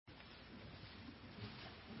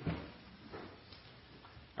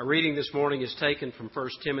Our reading this morning is taken from 1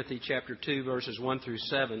 Timothy chapter 2, verses 1 through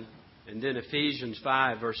 7, and then Ephesians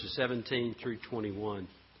 5, verses 17 through 21.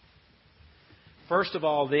 First of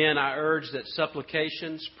all, then, I urge that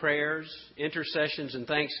supplications, prayers, intercessions, and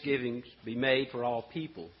thanksgivings be made for all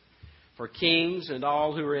people, for kings and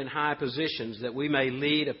all who are in high positions, that we may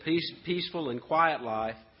lead a peaceful and quiet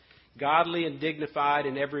life, godly and dignified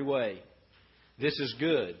in every way. This is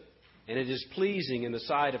good, and it is pleasing in the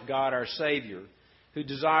sight of God our Savior, who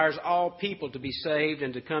desires all people to be saved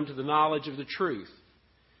and to come to the knowledge of the truth.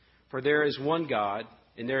 For there is one God,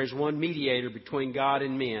 and there is one mediator between God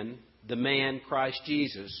and men, the man Christ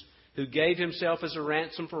Jesus, who gave himself as a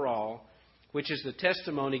ransom for all, which is the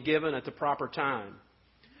testimony given at the proper time.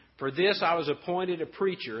 For this I was appointed a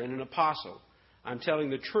preacher and an apostle. I'm telling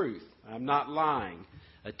the truth. I'm not lying.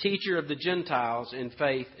 A teacher of the Gentiles in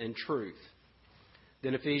faith and truth.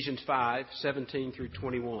 Then Ephesians 5, 17 through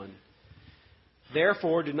 21.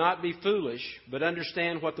 Therefore, do not be foolish, but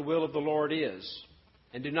understand what the will of the Lord is.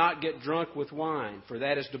 And do not get drunk with wine, for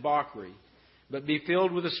that is debauchery. But be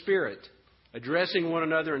filled with the Spirit, addressing one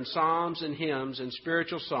another in psalms and hymns and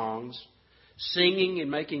spiritual songs, singing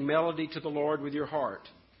and making melody to the Lord with your heart,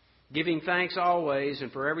 giving thanks always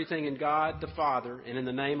and for everything in God the Father and in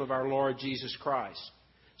the name of our Lord Jesus Christ,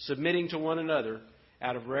 submitting to one another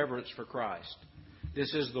out of reverence for Christ.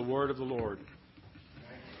 This is the word of the Lord.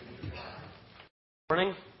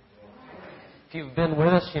 Morning. If you've been with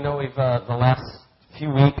us, you know we've the last few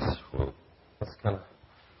weeks. It's kind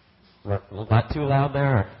of not too loud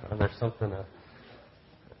there, or there's something.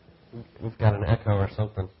 We've got an echo or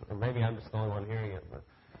something, or maybe I'm just the only one hearing it. But,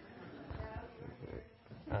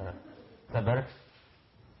 is that better?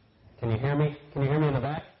 Can you hear me? Can you hear me in the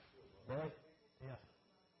back? Really? Yes.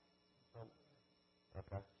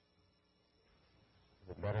 Okay.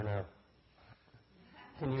 Is it better now?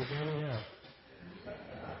 Can you hear me now?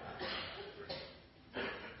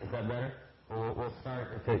 Is that better? We'll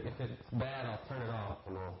start. If it's bad, I'll turn it off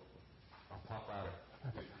and I'll talk louder.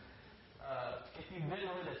 If you've been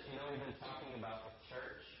with us, you know we've been talking about the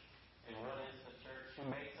church and what is the church, who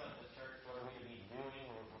makes up the church, what are we to be doing.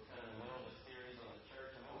 We're kind of in the middle of a series on the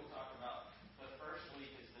church, and what we talked about the first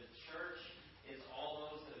week is the church is all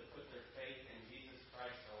those that have put their faith in Jesus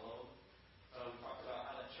Christ alone. We talked about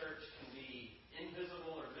how the church can be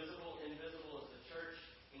invisible or visible. Invisible as the church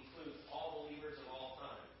includes all believers of all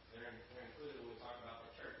time. They're included when we talk about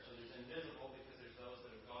the church. So there's invisible because there's those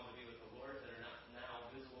that have gone to be with the Lord that are not now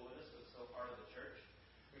visible with us, but still part of the church.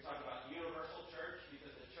 We talked about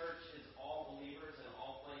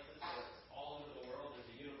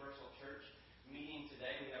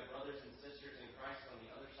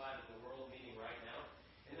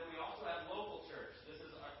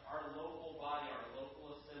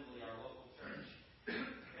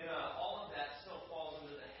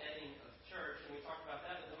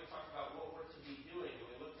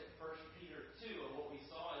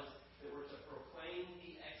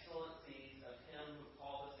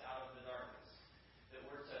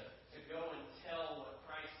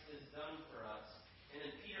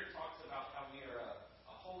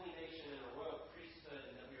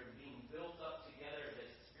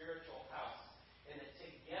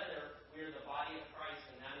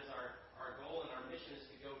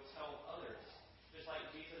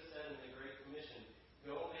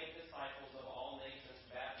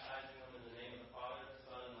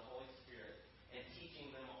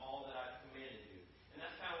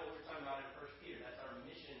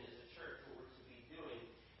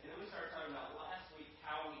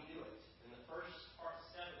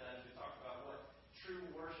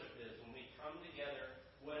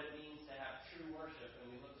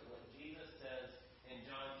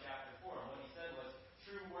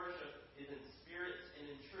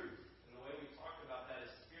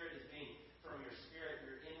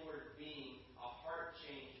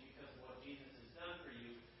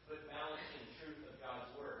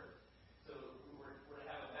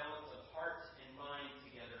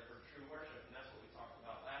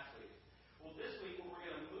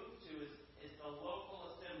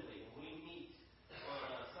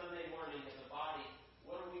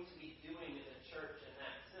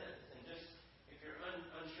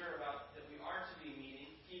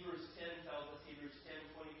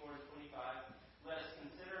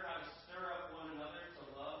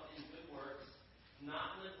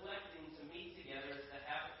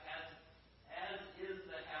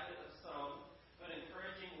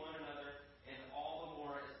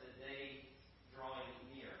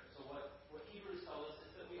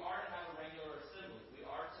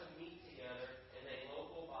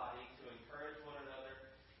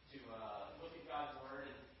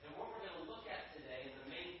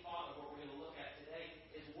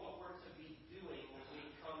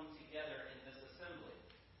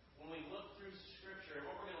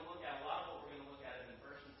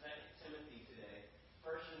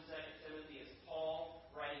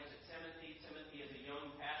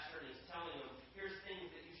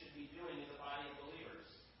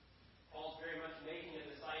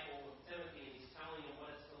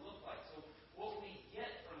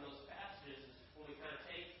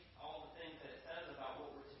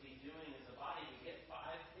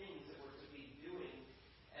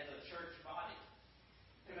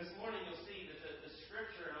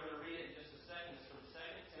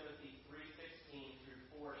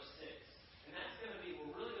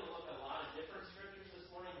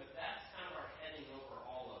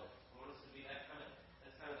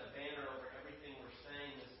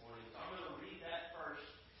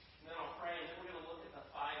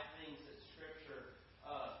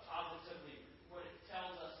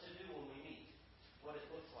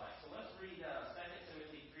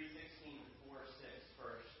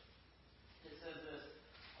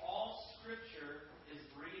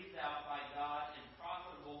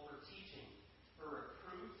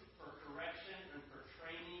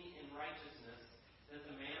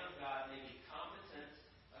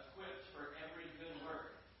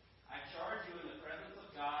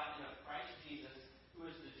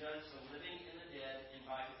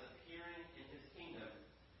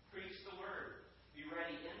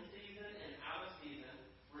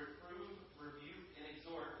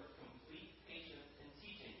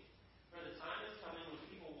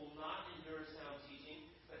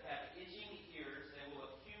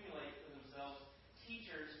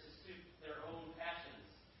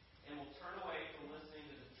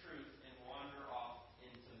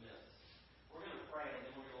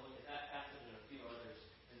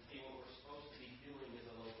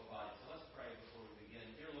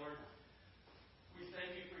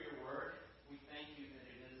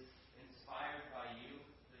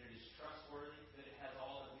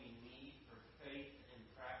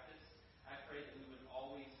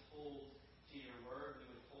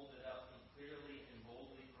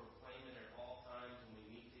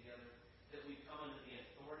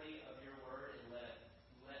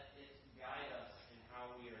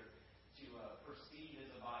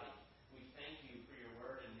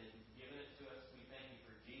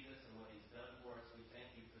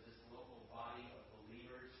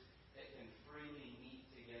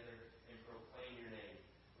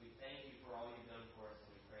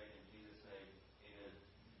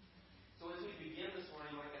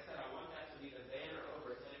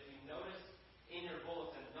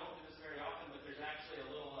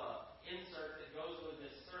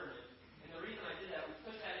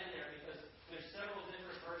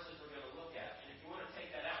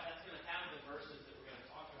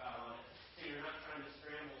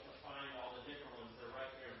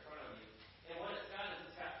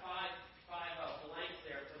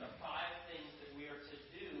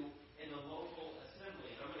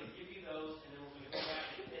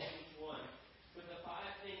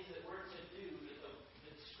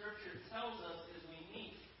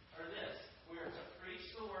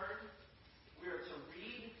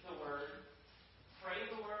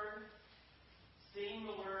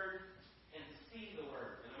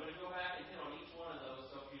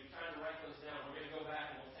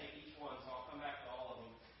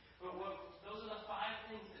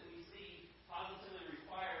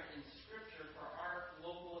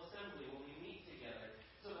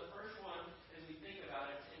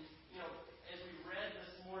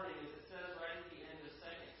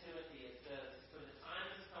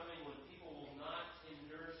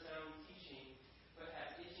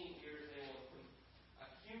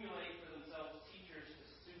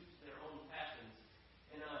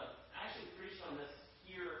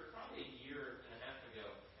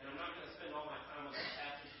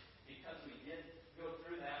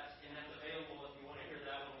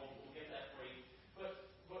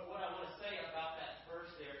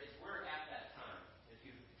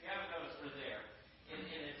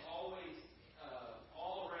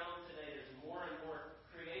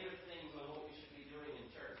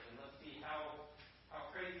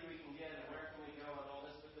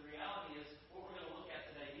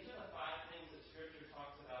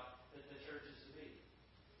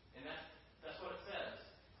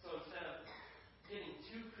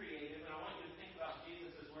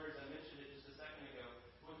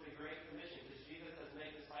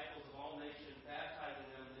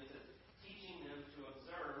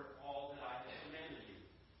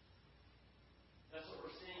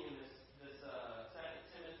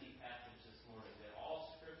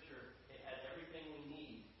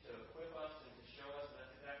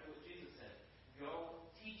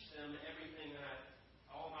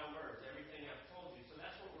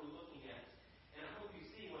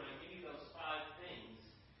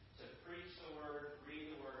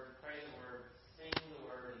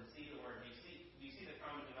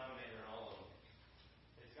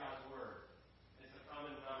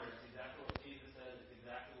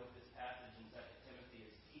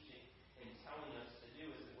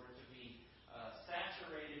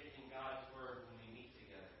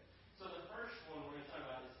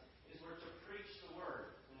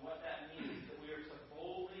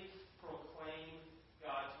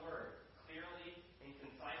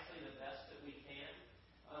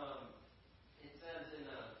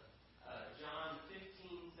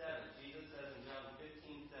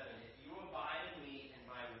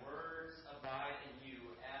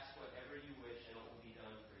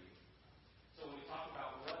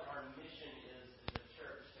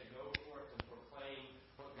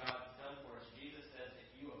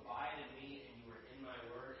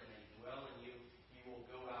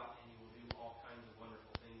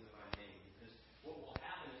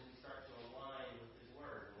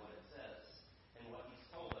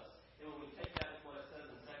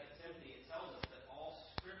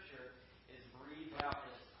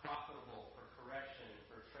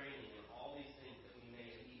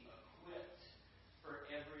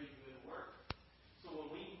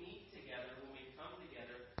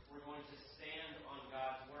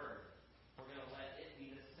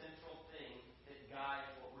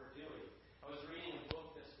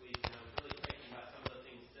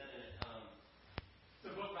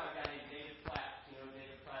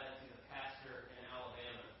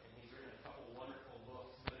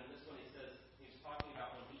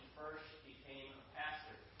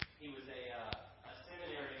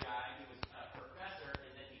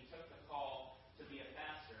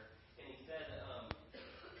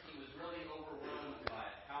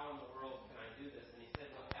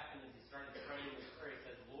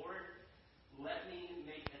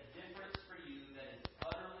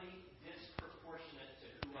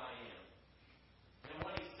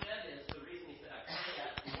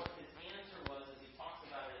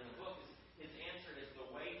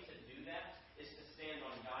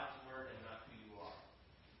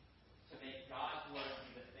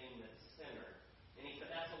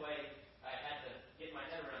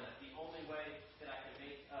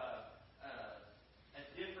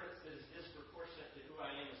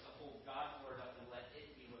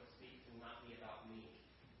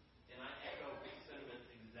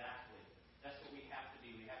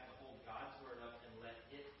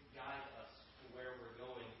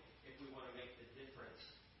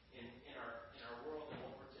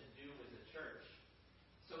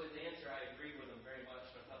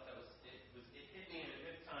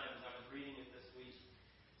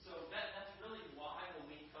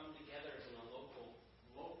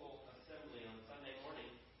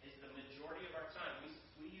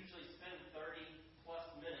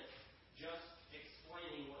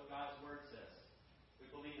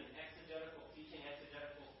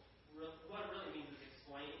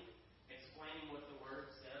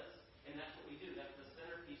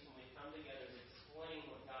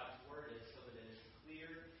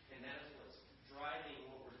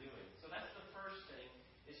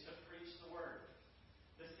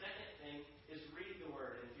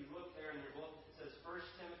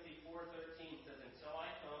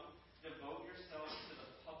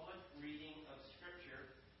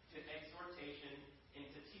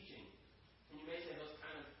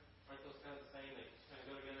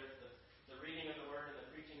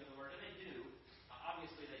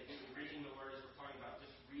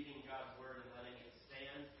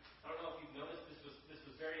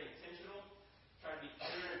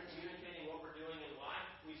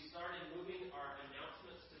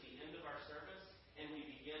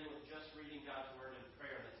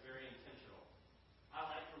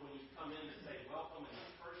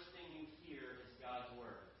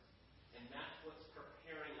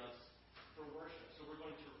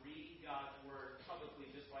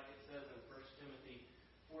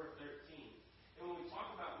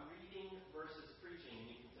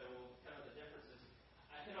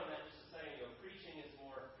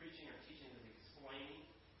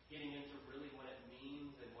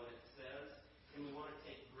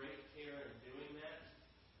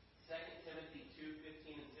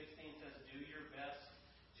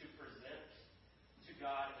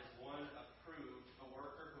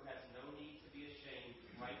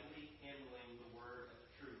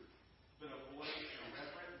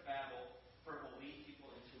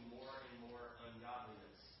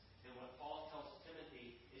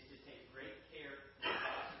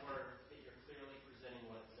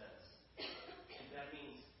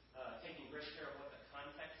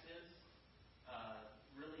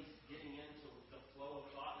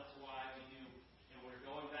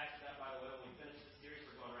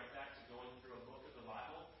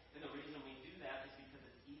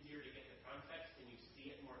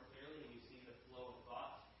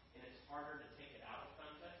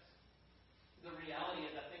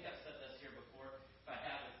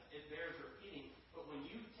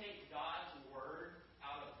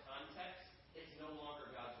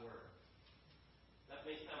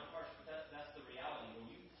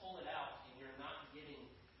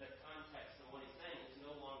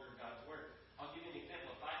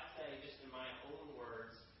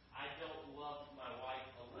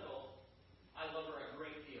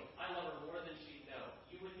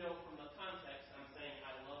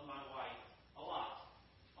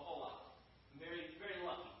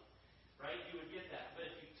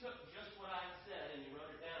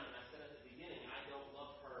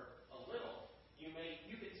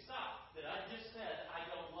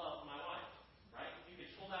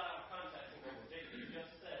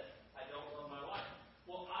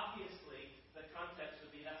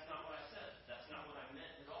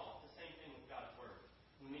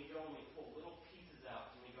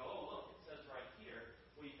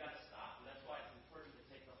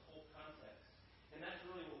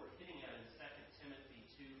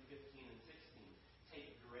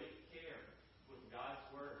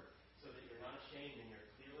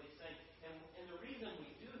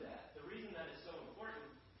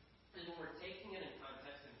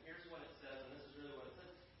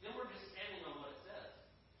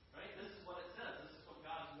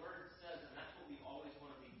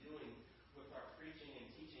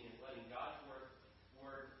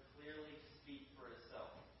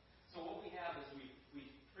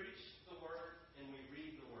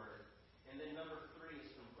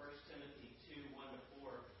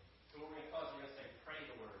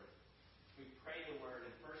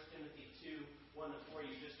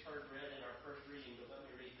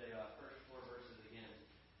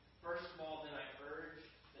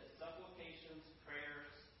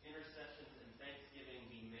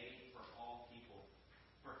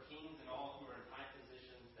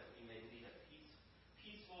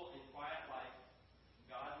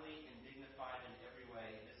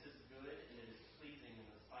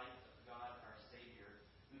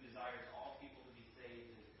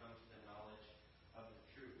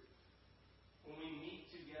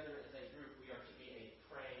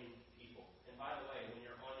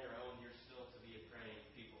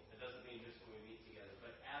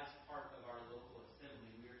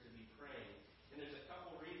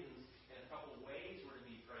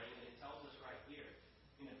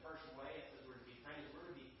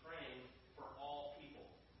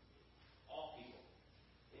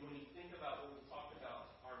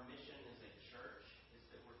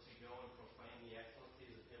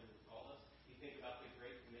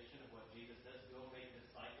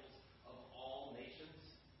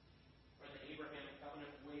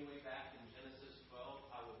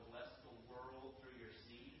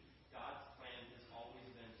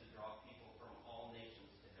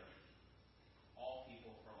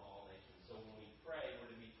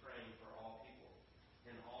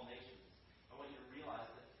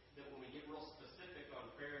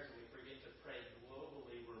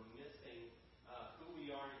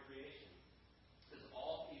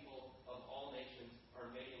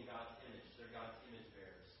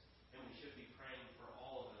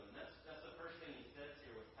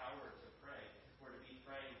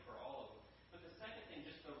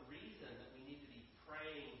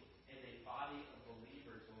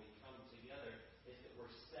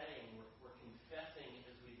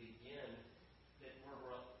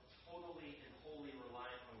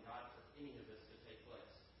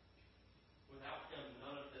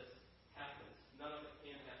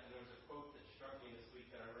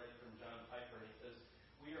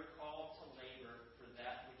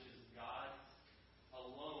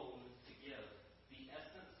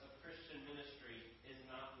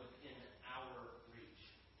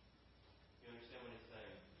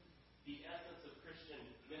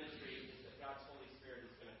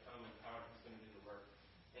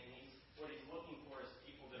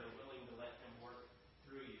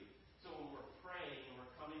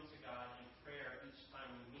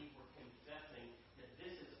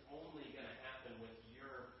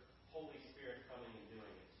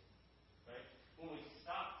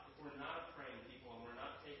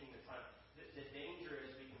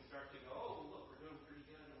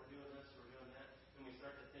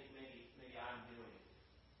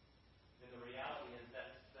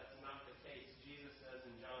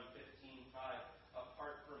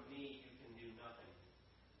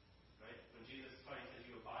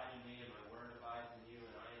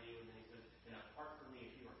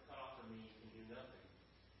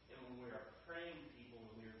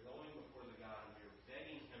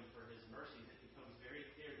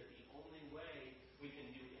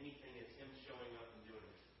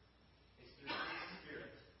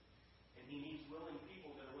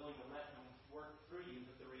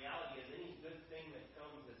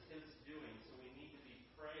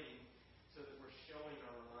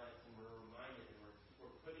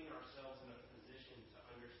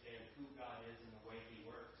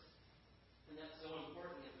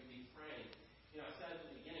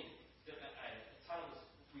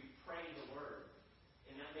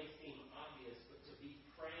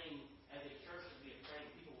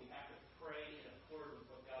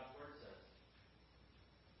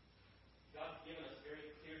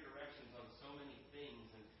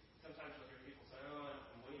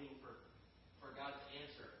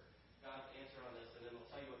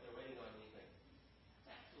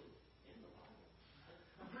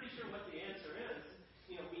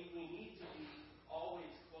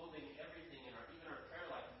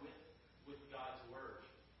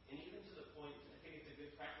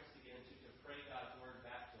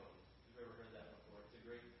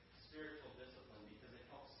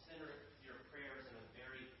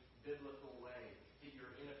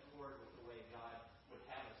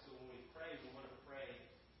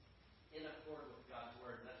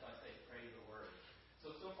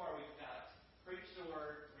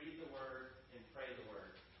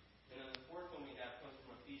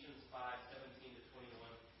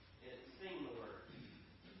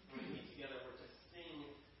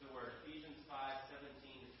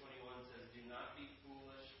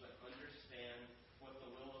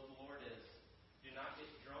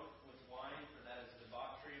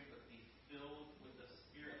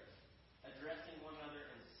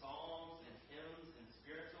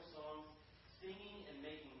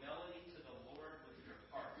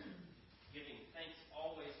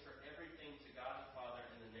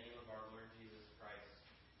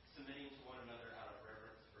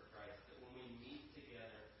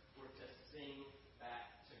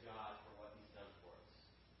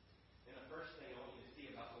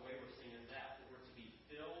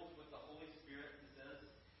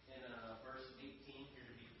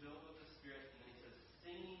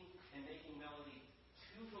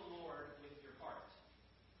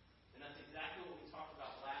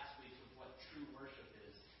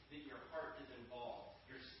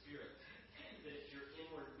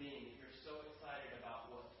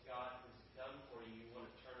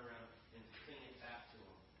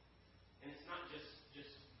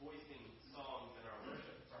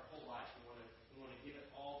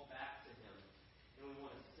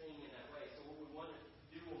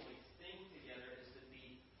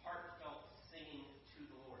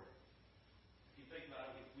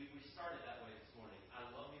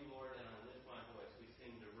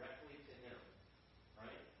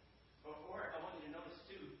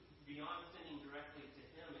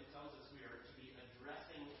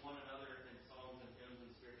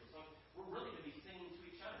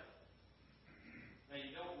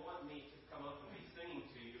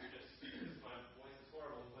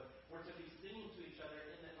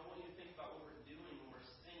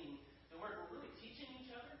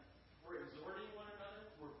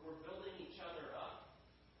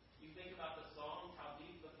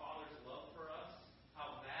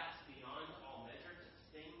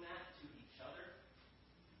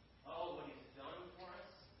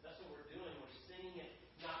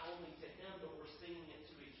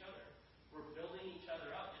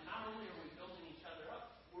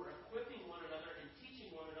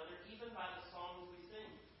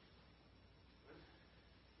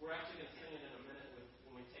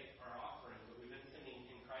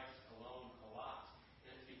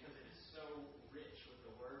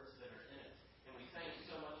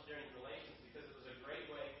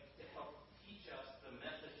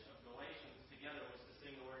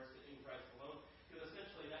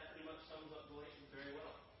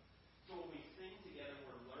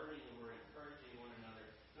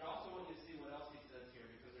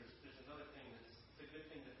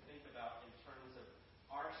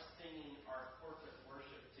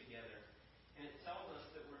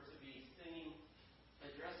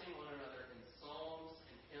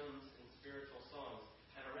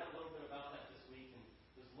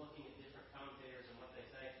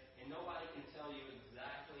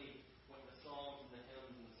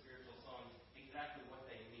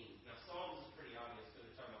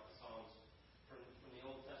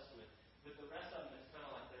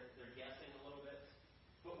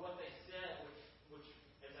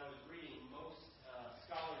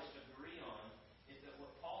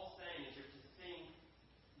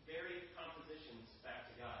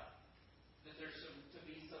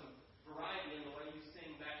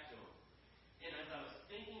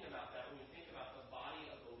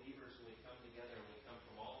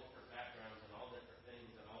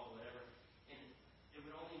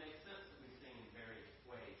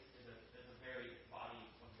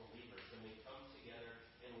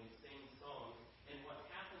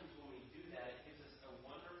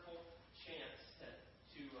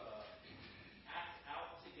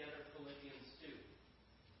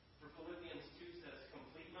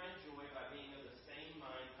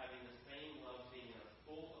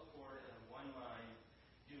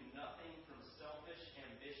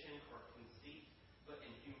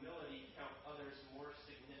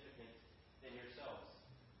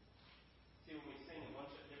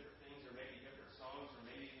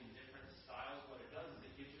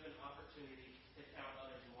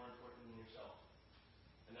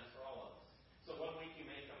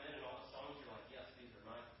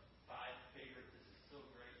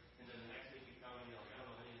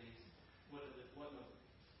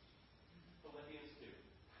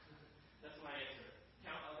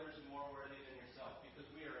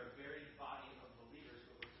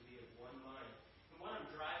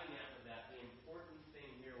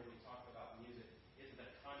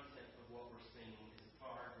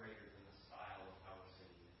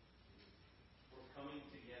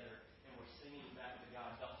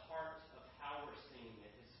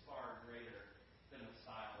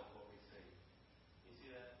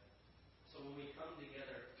when we